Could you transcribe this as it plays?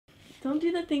Don't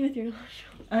do the thing with your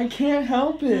nostrils. I can't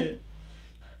help it.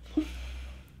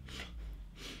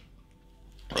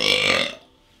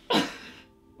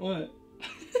 What?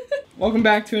 Welcome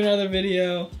back to another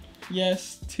video.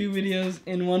 Yes, 2 videos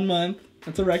in 1 month.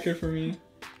 That's a record for me.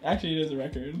 Actually, it is a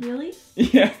record. Really?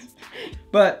 Yeah.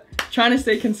 But trying to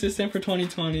stay consistent for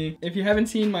 2020. If you haven't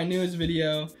seen my newest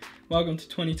video, welcome to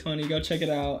 2020. Go check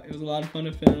it out. It was a lot of fun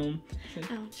to film.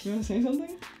 Ouch. You want to say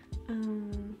something?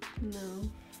 No.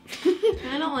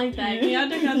 I don't like that. You have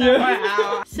to cut that part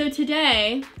out. So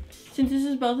today, since this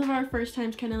is both of our first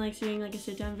times kind of like doing like a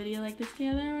sit-down video like this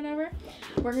together or whatever,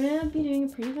 we're gonna be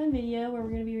doing a pretty fun video where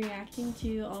we're gonna be reacting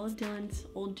to all of Dylan's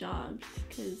old jobs,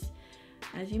 because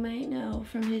as you might know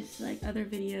from his like other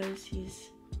videos, he's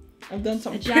I've done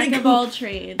some a jack of all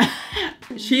trades.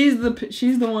 She's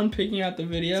the one picking out the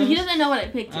videos. So he doesn't know what I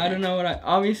picked. I don't know what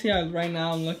obviously right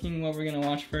now I'm looking what we're gonna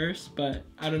watch first, but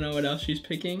I don't know what else she's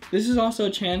picking. This is also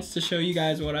a chance to show you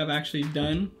guys what I've actually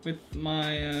done with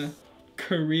my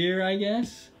career, I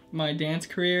guess. My dance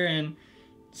career, and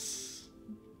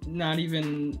not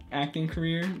even acting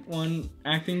career, one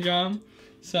acting job.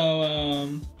 So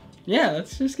yeah,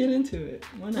 let's just get into it.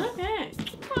 Why not? Okay.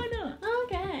 Why not?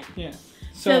 Okay. Yeah.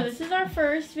 So this is our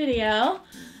first video,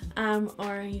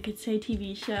 or you could say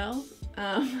TV show.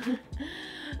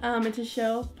 It's a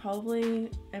show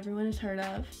probably everyone has heard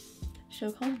of. A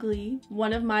show called Glee.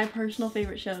 One of my personal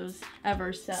favorite shows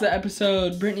ever. So. It's the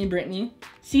episode Brittany.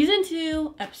 Season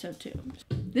 2, episode 2.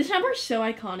 This number is so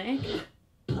iconic.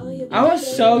 I was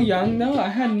so young though, I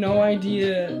had no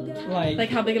idea like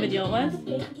how big of a deal it was?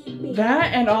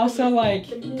 That, and also like,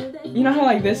 you know how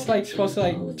like this like supposed to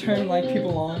like turn like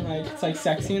people on, like it's like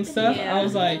sexy and stuff? Yeah. I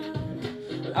was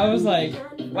like,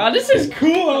 wow, this is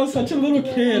cool. I was such a little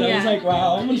kid. I was like,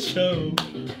 wow, I'm on a show.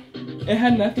 It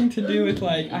had nothing to do with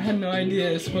like, I had no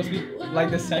idea it's supposed to be like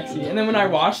this sexy. And then when I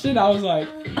watched it, I was like,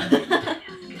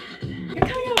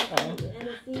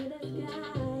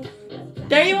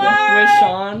 there you are! With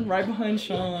Sean, right behind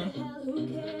Sean.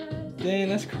 Dang,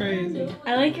 that's crazy.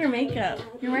 I like your makeup.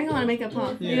 You're wearing a lot of makeup,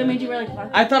 huh? Yeah. You made you wear like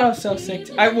black. I thought I was so sick.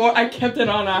 I kept it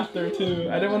on after too.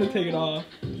 I didn't want to take it off.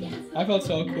 I felt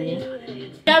so cool.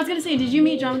 Yeah, I was gonna say, did you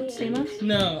meet John Stamos?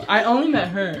 No, I only met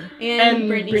her. And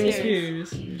Britney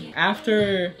Spears.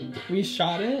 After we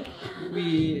shot it,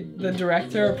 the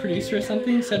director or producer or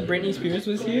something said Britney Spears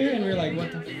was here, and we were like,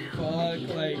 what the fuck?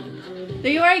 Like,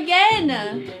 there you are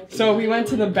again! So we went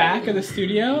to the back of the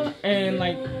studio, and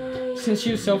like, since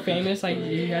she was so famous, like,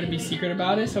 you had to be secret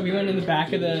about it, so we went in the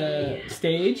back of the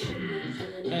stage,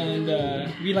 and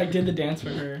we like did the dance for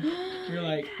her. We were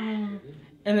like, oh.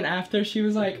 And then after, she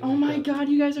was like, oh my god,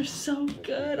 you guys are so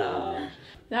good. Oh.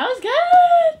 That was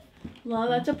good! Well,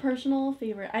 that's a personal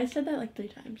favorite. I said that like 3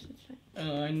 times. It's fine.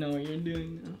 Oh, I know what you're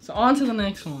doing now. So on to the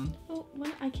next one. Oh,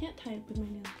 what? I can't type with my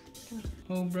nails.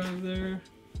 Oh, brother.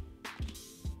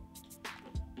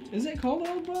 Is it called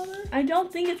Oh Brother? I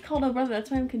don't think it's called Oh Brother. That's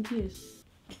why I'm confused.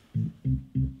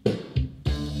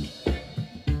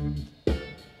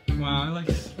 Wow, I like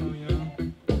so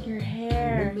young. Your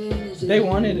hair. They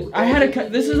wanted it. I had to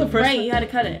cut. This is the first. Right, you had to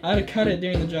cut it. I had to cut it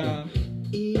during the job.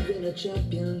 Even a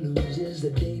champion loses the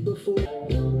day before.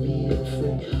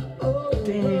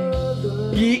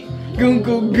 Dang. Geek. Goon,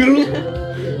 goon, goon.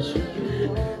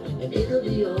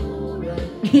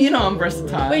 You know I'm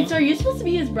versatile. Wait, so are you supposed to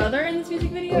be his brother in this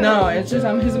music video? No, it's just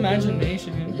I'm his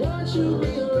imagination.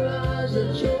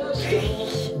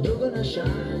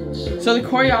 So the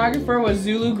choreographer was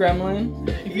Zulu Gremlin.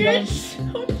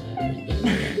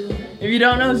 If you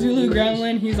don't know Zulu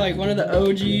Gremlin, he's like one of the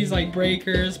OGs, like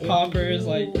breakers, poppers,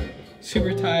 like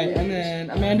super tight. And then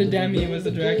Amanda Demi was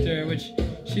the director, which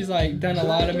she's like done a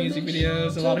lot of music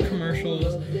videos, a lot of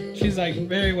commercials. She's like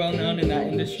very well known in that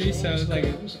industry, so it was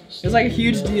like a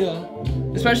huge deal.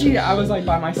 Especially I was like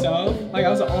by myself, like I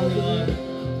was the only one.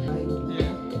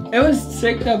 Yeah. It was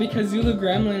sick though because Zulu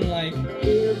Gremlin, like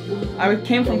I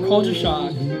came from Culture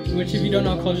Shock, which if you don't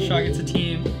know Culture Shock, it's a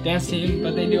team, dance team,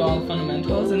 but they do all the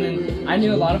fundamentals. And then I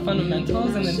knew a lot of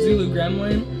fundamentals, and then Zulu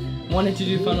Gremlin wanted to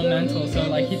do fundamentals, so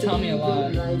like he taught me a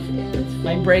lot.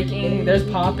 Like breaking, there's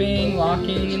popping,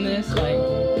 locking in this, like,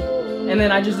 and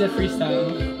then I just did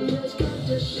freestyle.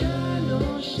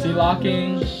 See,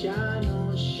 locking.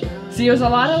 See, it was a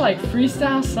lot of like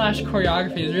freestyle /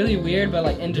 choreography. It was really weird, but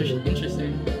like interesting.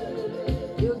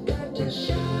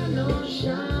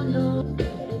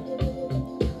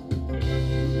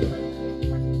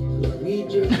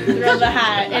 Throw the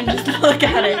hat and just look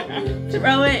at it.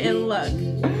 Throw it and look.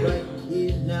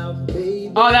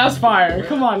 Oh, that was fire.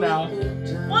 Come on now.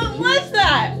 What was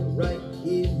that?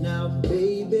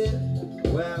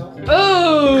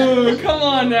 Oh, come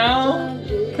on now.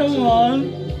 Come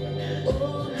on.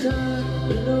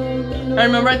 I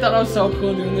remember I thought I was so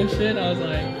cool doing this shit. I was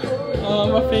like, oh,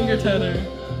 I'm a finger tether.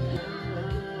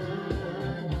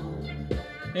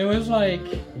 It was like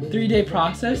 3-day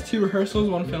process, 2 rehearsals,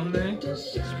 1 film day.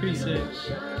 It's pretty sick.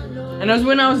 And it was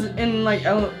when I was in like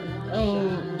oh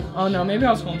no, maybe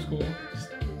I was homeschooled.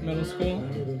 Middle school.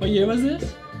 What year was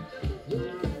this?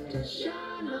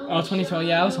 Oh, 2012.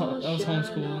 Yeah, I was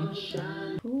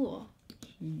homeschooled. Cool.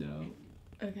 Dope.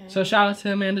 Okay. So shout out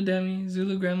to Amanda Demi,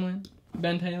 Zulu Gremlin,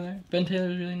 Ben Taylor. Ben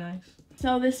Taylor's really nice.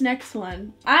 So this next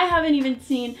one, I haven't even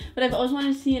seen, but I've always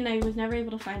wanted to see it and I was never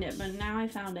able to find it, but now I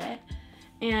found it.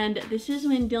 And this is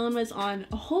when Dylan was on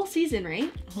a whole season,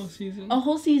 right? A whole season. A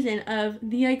whole season of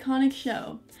the iconic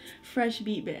show, Fresh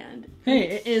Beat Band. Hey,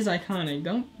 it is iconic.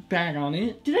 Don't bag on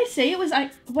it. Did I say it was,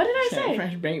 what did I say?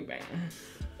 Fresh Beat Band.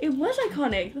 It was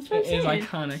iconic, that's what I'm saying. It is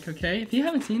iconic, okay? If you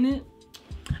haven't seen it,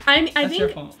 I that's your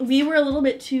think fault. we were a little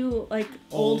bit too like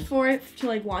old for it to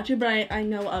like watch it, but I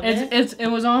know of it. It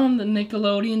was on the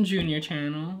Nickelodeon Junior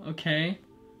channel, okay?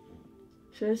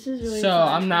 So this is really So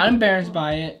fun. I'm not embarrassed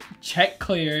by it. Check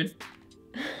cleared.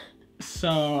 So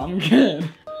I'm good.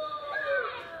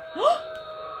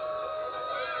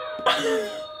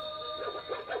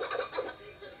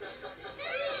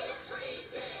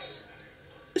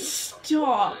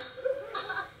 Stop.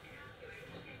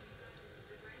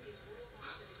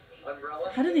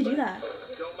 How did they do that?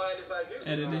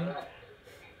 Editing.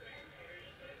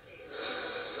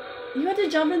 You had to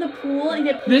jump in the pool and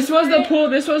get. This was the pool.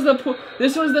 This was the pool.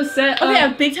 This was the set. Okay, a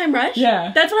Big Time Rush.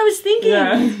 Yeah. That's what I was thinking.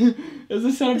 Yeah. It was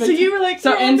the set of So you were like,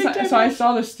 so "Yeah, Big inside. Time So I Rush."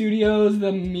 saw the studios,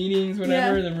 the meetings,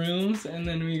 whatever, Yeah. the rooms, and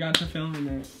then we got to film in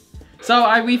there.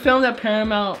 So we filmed at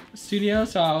Paramount Studio.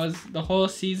 So I was the whole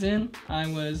season. I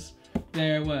was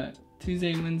there. What?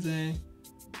 Tuesday, Wednesday,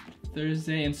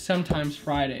 Thursday, and sometimes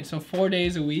Friday. So 4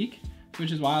 days a week,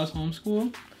 which is why I was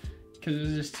homeschooled, because it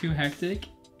was just too hectic.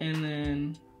 And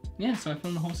then yeah, so I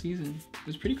filmed the whole season. It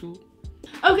was pretty cool.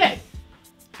 Okay.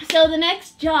 So the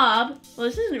next job. Well,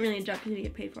 this isn't really a job because you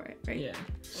get paid for it, right? Yeah.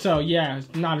 So yeah,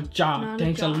 it's not a job. Not a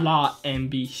Thanks job. a lot,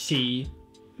 NBC.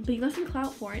 But you got some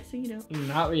clout for it, so you know.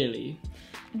 Not really.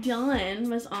 Dylan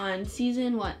was on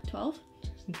season what? 12?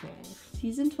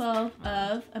 Season 12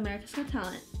 of America's Got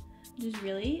Talent, which is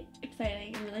really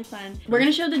exciting and really fun. We're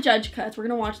gonna show the judge cuts. We're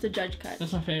gonna watch the judge cuts.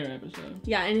 That's my favorite episode.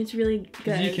 Yeah, and it's really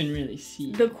Because good. you can really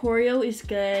see. The choreo is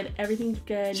good. Everything's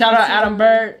good. Shout out It's Adam all-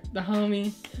 Burt, the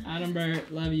homie. Adam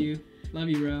Burt, love you. Love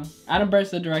you, bro. Adam Burt's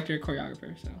the director,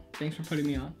 choreographer, so thanks for putting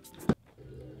me on.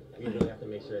 We really have to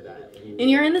make sure that And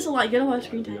you're in this a lot. You get a lot of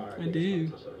screen time. I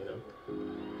do.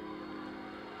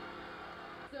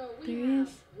 So we There he have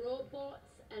is. robots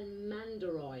and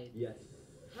mandoroids. Yes.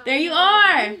 How There you are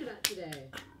are. you doing that today?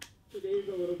 Today's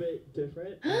a little bit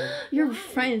different. You're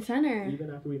front and center. Even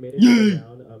after we made it to the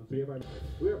town, 3 of our...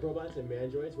 We are robots and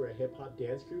mandroids. We're a hip-hop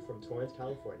dance crew from Torrance,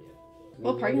 California.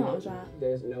 What parking lot was that?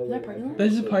 There's no Is that parking lot?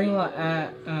 This is a parking lot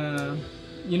at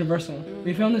Universal.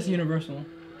 We filmed this at Universal.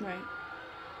 Right.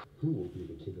 Who will be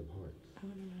the king of hearts? I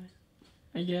don't know.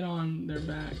 I get on their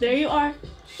back. There you are.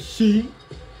 See?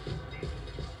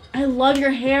 I love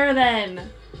your hair then.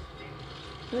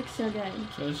 It looks so good.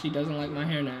 So she doesn't like my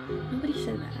hair now. Nobody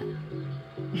said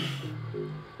that.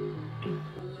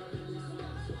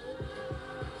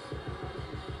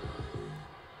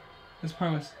 This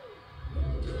part was...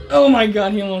 Oh my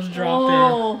god, he almost dropped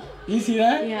Oh, there. You see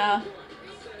that? yeah.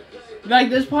 Like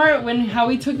this part when how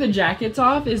we took the jackets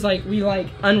off is like we like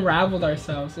unraveled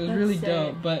ourselves. It was That's really sick.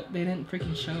 dope, but they didn't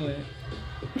freaking show it.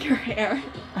 Your hair.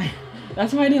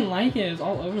 That's why I didn't like it. It was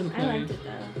all over the place. I liked it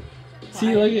though. See,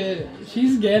 Why? look at it.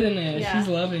 She's getting it. Yeah. She's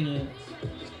loving it.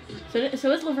 So is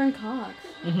Laverne Cox.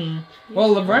 Well,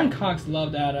 Laverne Cox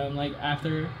loved Adam. Like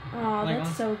after, Oh, Like that's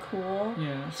on- so cool.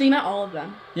 yeah, So you met all of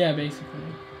them. yeah, basically.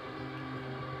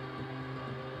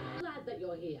 Glad that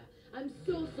you're here. I'm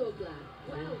so glad.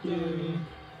 Well Yeah. done.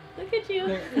 Look at you. How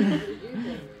did you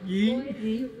think? Yeah. Boys,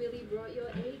 you really brought your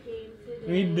A game today.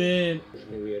 We did.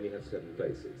 And we only have 7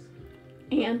 places.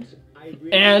 And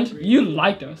And you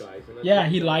liked us. Yeah,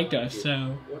 he liked us.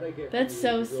 So that's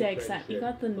so sick. You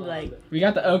got the like. we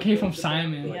got the okay from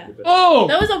Simon. Yeah. Oh,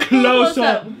 That was a cool close close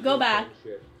up. up. Go back.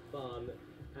 Fun,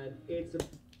 and it's a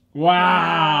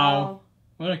Wow.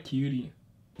 What a cutie.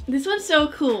 This one's so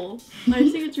cool. I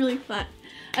just think it's really fun.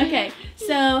 Okay,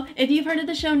 so if you've heard of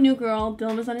the show New Girl,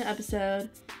 Dylan was on an episode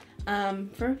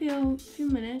for a few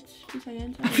minutes, few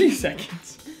seconds. A few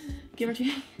seconds. Give or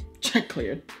take. Check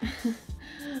cleared.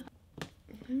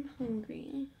 I'm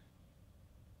hungry.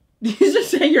 Did you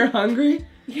just say you're hungry?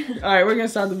 Yeah. Alright, we're gonna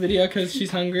stop the video because she's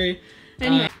hungry.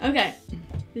 Anyway, okay.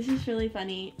 This is really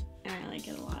funny, and I like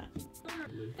it a lot.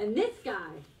 And this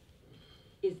guy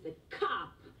is the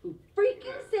cop who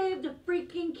freaking saved a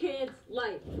freaking kid's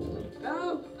life.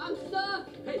 Help! I'm stuck!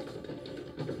 Hey!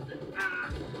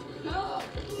 Help!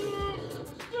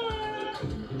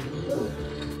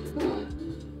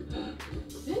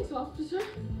 Thanks, officer.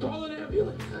 Call an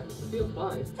ambulance. I feel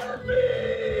fine.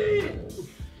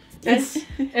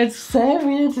 It's so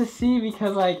weird to see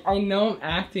because like I know I'm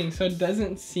acting, so it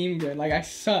doesn't seem good. Like I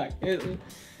suck.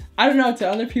 I don't know. To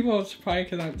other people, it's probably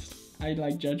because I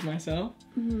like judge myself,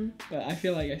 but I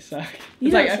feel like I suck.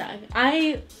 You don't suck.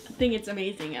 I think it's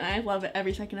amazing, and I love it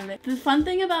every second of it. The fun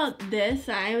thing about this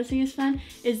that I always think is fun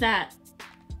is that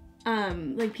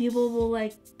like people will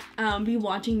like be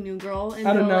watching New Girl and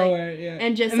out of they'll, nowhere, like, yeah.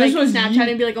 and just And like this was Snapchat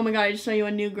and be like, oh my god, I just saw you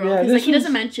on New Girl. Yeah, Because like he was-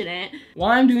 doesn't mention it.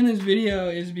 Why I'm doing this video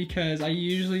is because I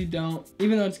usually don't,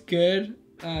 even though it's good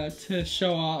to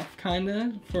show off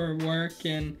kinda for work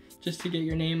and just to get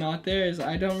your name out there, is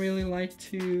I don't really like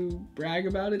to brag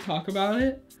about it, talk about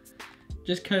it,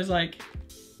 just cause like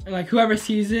whoever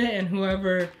sees it and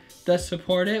whoever does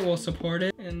support it will support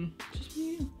it, and just be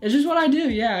you. It's just what I do.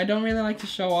 Yeah, I don't really like to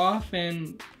show off,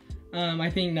 and I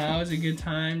think now is a good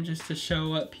time just to show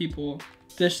what people,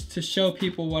 just to show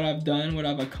people what I've done, what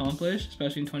I've accomplished,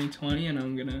 especially in 2020, and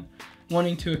I'm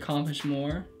wanting to accomplish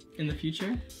more in the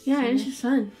future. Yeah, So, and it's just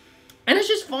fun. and it's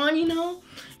just fun, you know?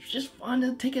 It's just fun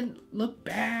to take a look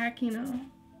back, you know?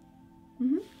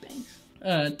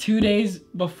 Thanks. 2 days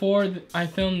before I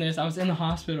filmed this, I was in the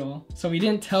hospital, so we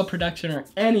didn't tell production or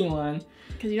anyone.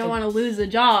 Because you don't want to lose a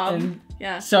job. And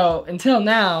yeah. so until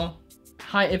now,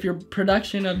 hi, if you're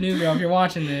production of New Girl, if you're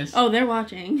watching this, Oh, they're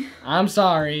watching. I'm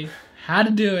sorry. Had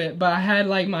to do it, but I had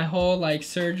like my whole like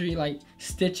surgery, like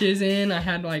stitches in. I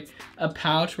had like a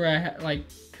pouch where I had like,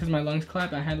 cause my lungs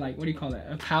collapsed, I had like, what do you call that?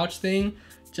 A pouch thing,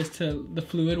 just to, the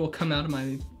fluid will come out of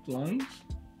my lungs.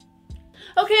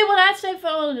 Okay, well that's it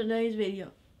for today's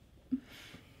video.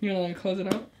 You wanna close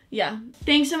it out? Yeah.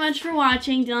 Thanks so much for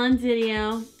watching Dylan's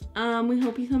video. We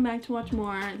hope you come back to watch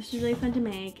more. This is really fun to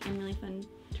make and really fun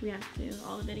to react to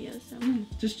all the videos. So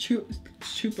Just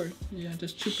super. Yeah,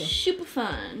 just super. super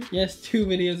fun. Yes, 2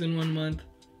 videos in 1 month.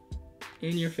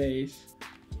 In your face.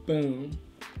 Boom.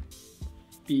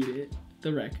 Beat it.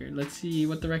 The record. Let's see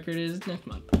what the record is next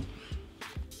month.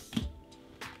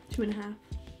 2.5.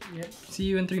 Yep. See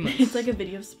you in 3 months. It's like a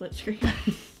video split screen.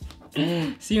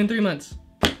 See you in 3 months.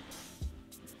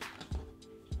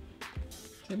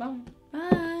 Say bye.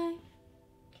 Bye.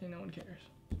 Okay, no one cares.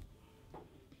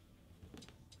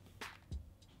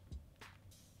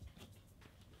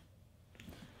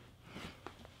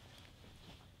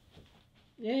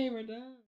 Yay, we're done.